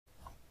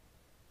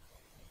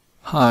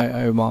Hi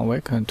everyone,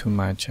 welcome to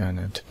my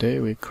channel. Today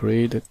we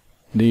create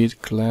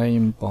lead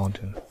klein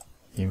button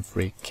in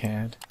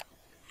FreeCAD.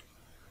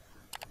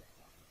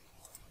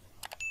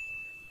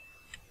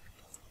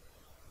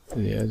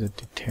 There's a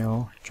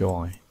detail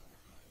join.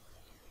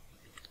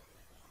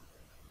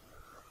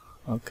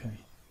 Okay.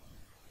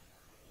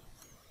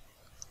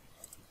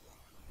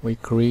 We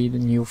create a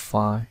new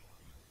file,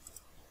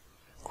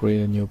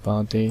 create a new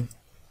body.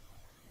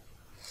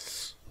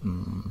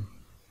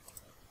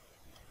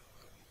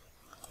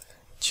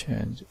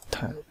 Change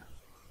type.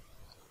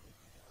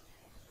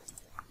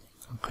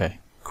 Okay,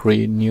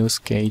 create new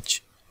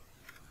sketch.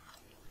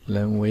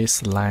 Then we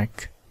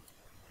select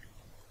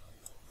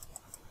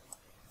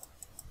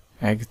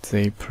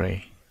exit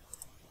play.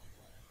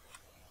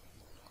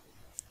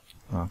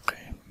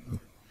 Okay,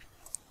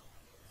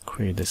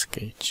 create a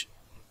sketch.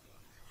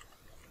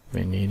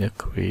 We need to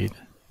create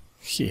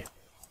here.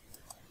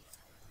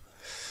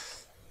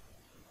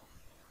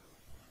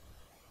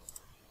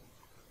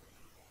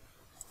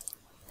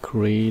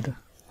 Create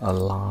a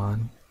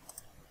line,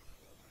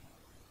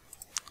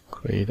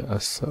 create a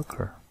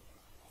circle,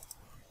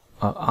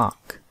 an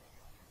arc,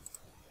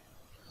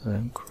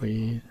 then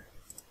create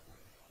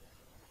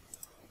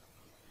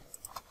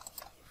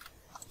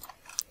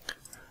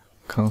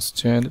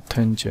constraint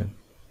tangent,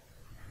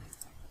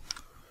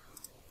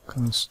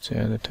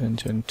 constraint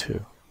tangent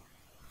 2.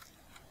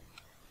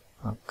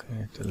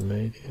 Okay, the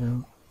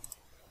radius.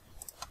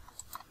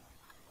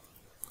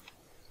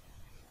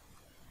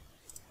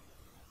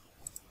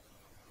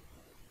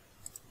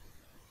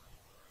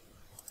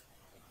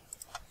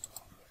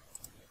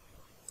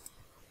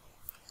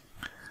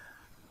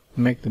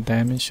 Make the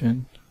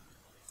dimension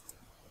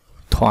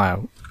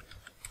 12.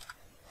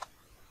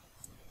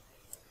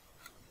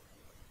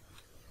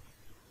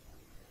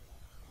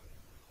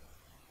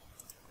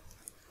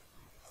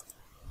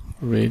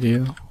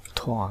 Radius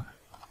 12.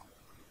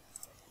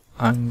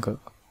 Angle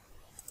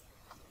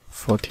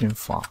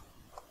 14.5.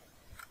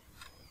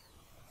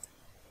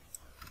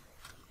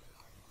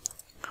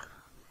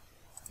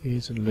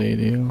 Is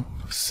radius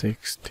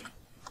 60.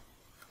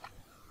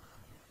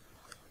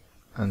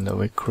 And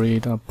we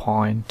create a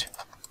point,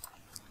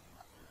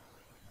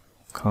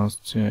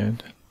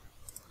 constraint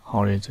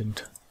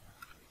horizontal,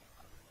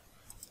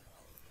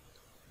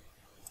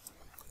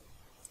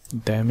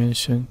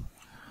 dimension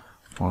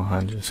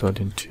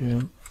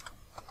 132,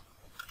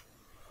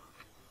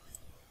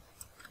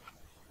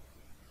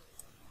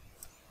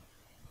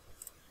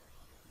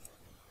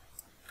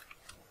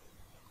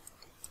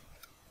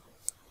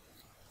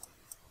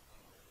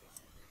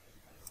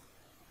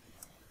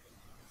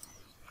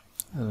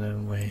 and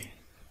then we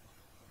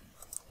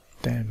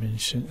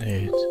dimension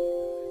 8.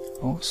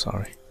 Oh,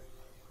 sorry.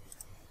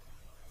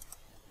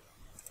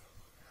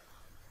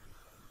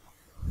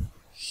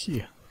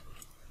 Here.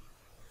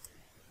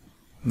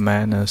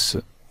 Minus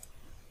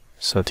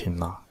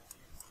 39.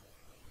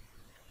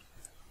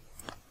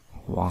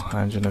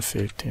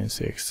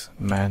 156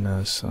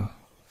 minus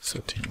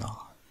 39.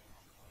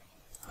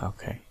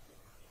 Okay.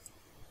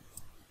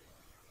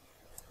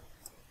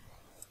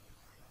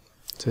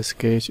 The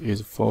sketch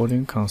is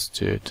folding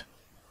constraint.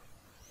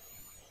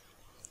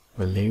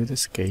 We leave the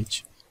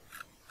sketch.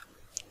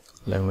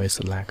 Then we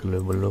select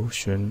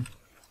revolution.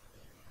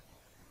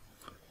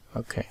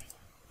 Okay.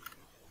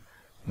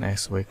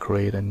 Next we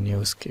create a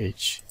new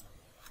sketch.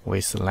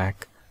 We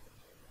select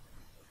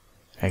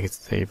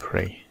exit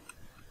play.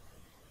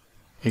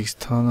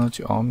 External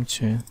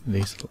geometry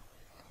this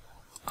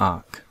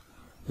arc.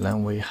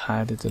 Then we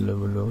hide the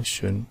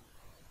revolution.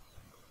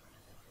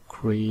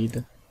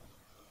 Create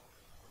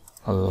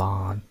a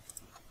line.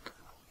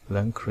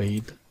 Then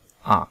create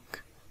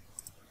arc.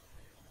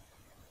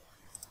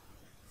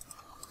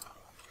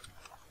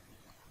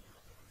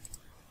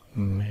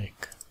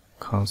 Make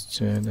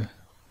constraint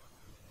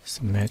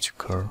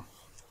symmetrical,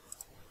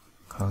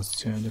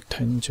 constraint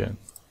tangent,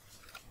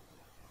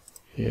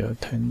 here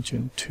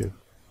tangent 2.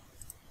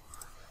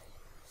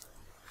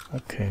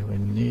 Okay, we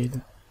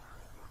need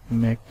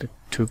make the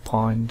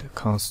 2-point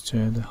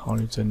constraint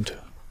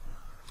horizontal.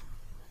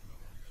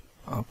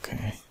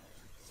 Okay,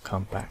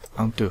 come back,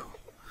 undo.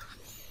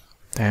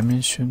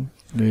 Dimension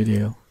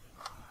radius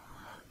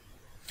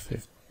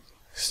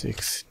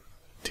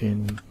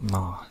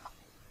 16.9.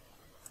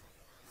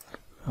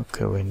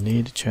 Okay, we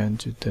need to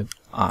change the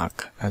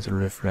arc as a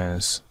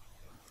reference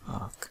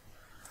arc.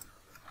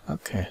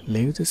 Okay,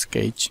 leave the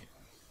sketch.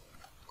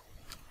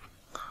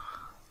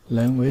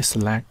 Then we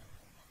select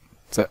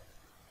the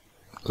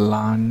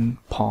line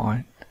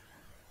point,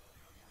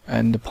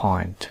 end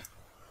point.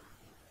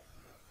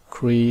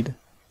 Create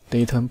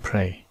data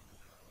plane.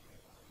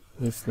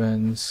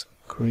 Reference,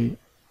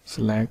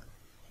 select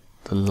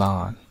the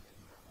line,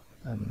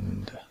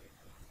 and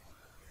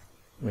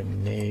we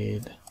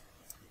need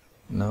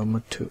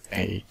normal to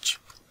edge.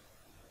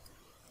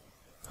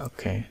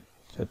 Okay,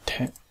 the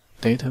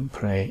data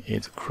plane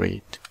is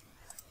created.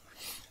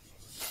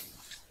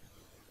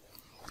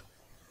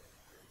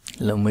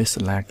 Then we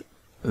select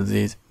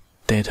this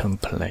data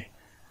plane,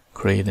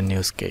 create a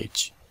new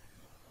sketch,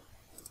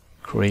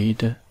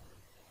 create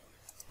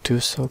to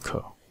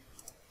circle.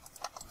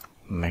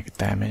 Make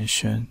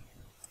dimension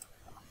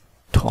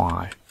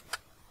 12.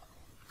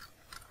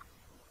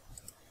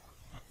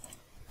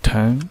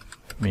 10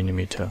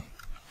 millimeter.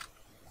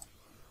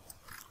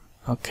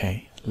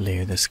 Okay,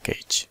 leave the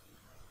sketch.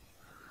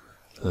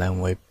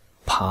 Then we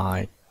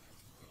pipe.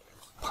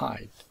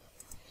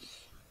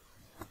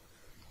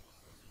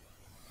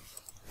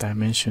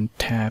 Dimension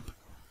tab,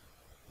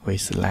 we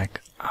select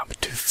up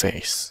to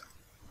face.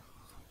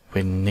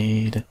 We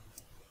need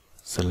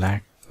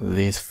select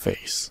this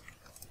face.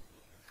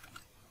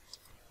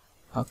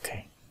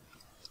 Okay.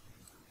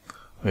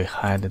 We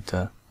hide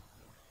the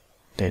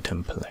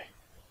datum play.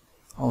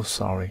 Oh,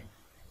 sorry.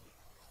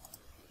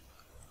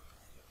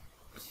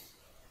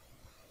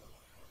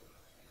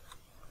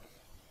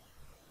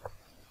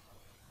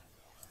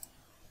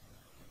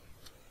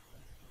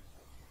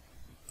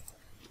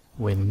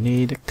 We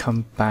need to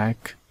come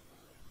back,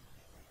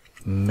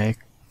 make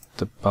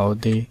the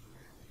body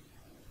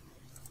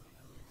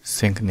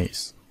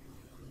synchronous.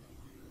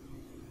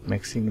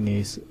 Make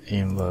synchronous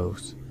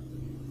involves,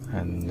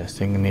 and the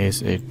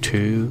synchronous is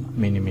 2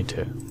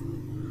 millimeter.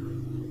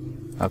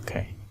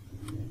 Okay.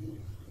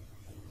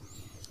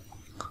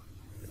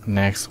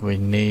 Next, we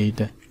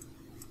need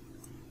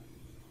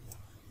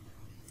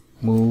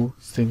move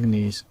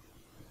synchronous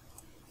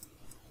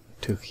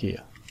to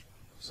here.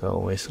 So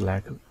we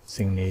select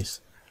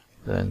synchronous,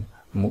 then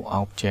move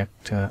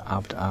object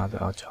after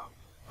other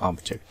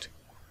object.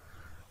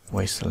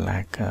 We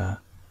select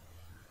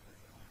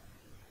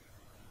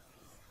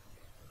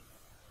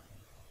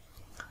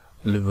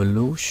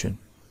revolution.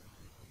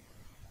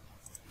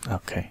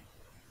 Okay.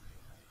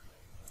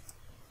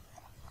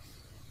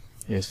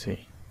 You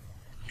see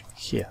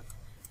here.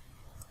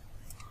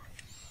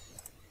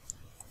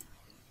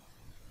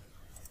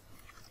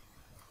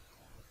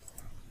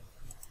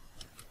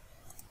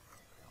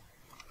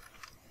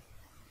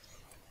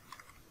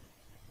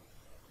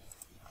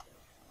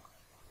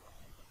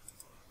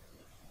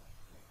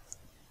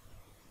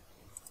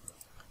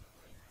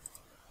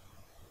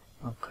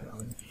 Okay,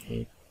 we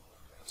need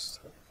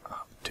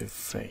up to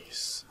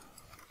face,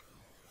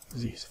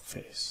 this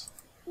face.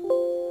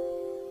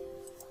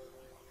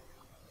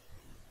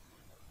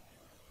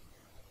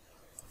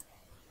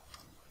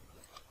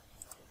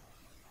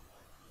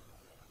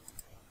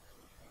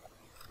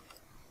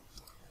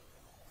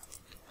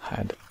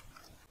 Head.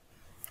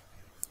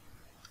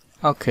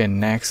 Okay,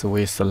 next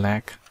we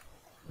select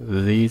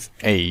this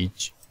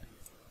edge.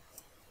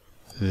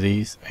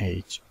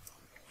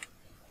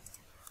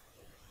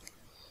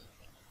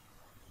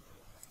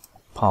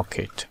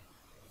 Pocket.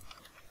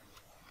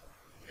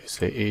 You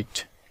see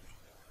it.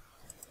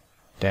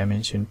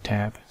 Dimension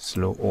tab,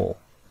 slow all.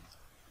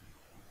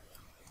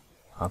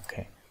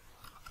 Okay.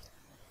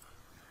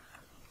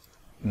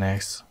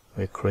 Next,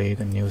 we create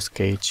a new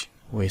sketch.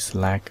 We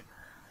select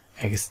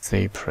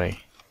XZ plane.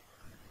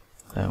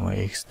 Then we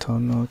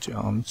external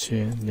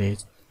geometry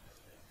this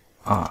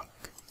arc.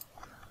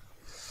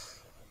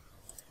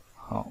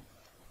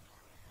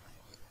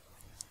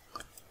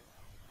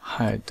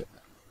 Head.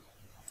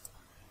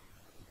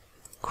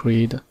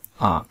 Create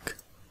arc.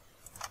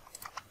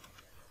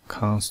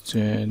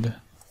 Constraint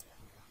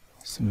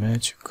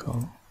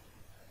symmetrical.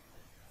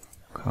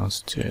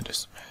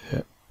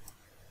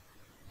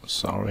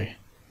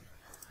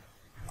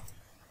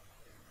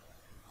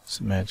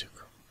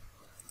 Symmetrical.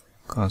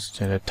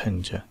 Constraint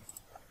tangent.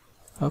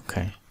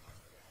 Okay.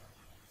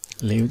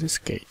 Leave the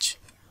sketch.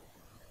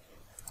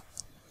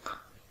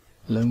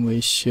 Then we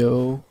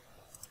show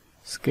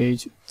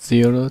sketch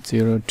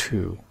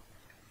 002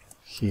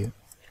 here.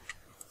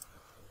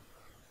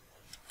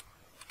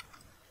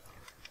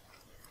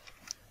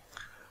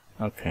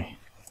 Okay.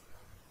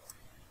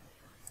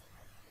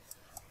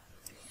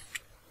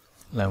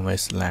 Then we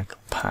select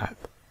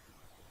pipe.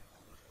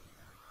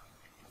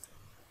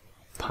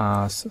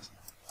 Path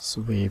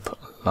sweep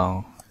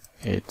along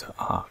its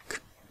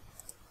arc.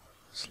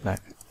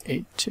 Select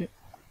it.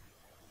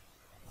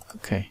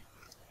 Okay.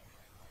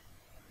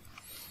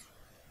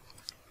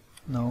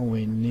 Now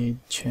we need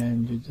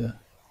change the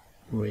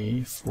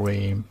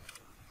reframe.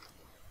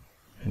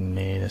 We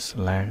need to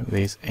select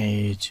this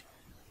edge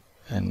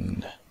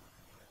and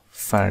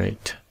fire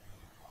it.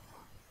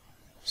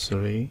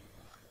 3.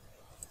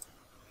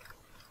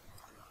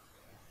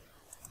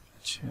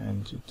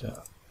 Change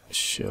the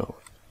show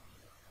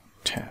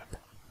tab.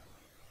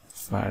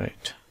 Fire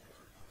it.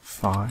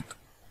 5.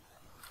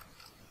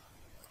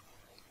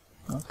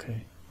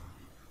 Okay.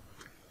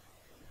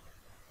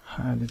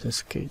 Hide the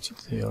sketch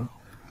 0.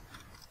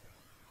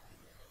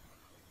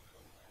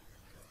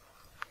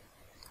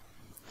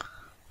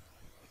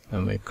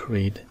 Then we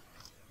create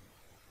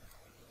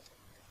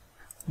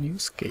new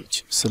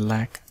sketch.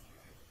 Select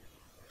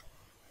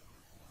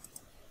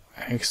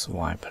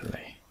XY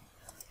plane.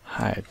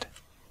 Hide.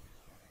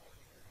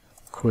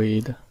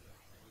 Create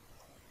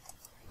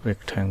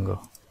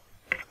rectangle.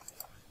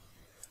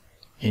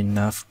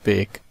 Enough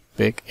big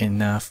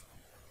enough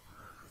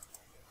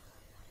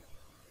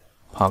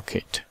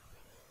pocket.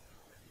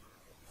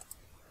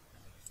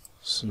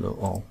 Slow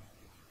all.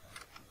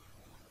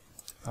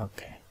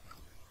 Okay.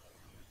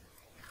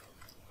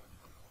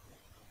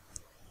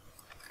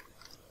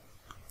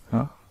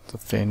 To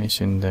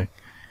finish in the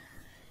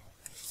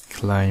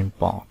klein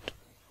board.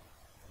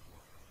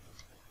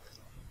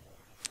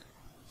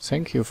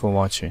 Thank you for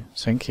watching.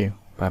 Thank you.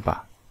 Bye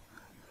bye.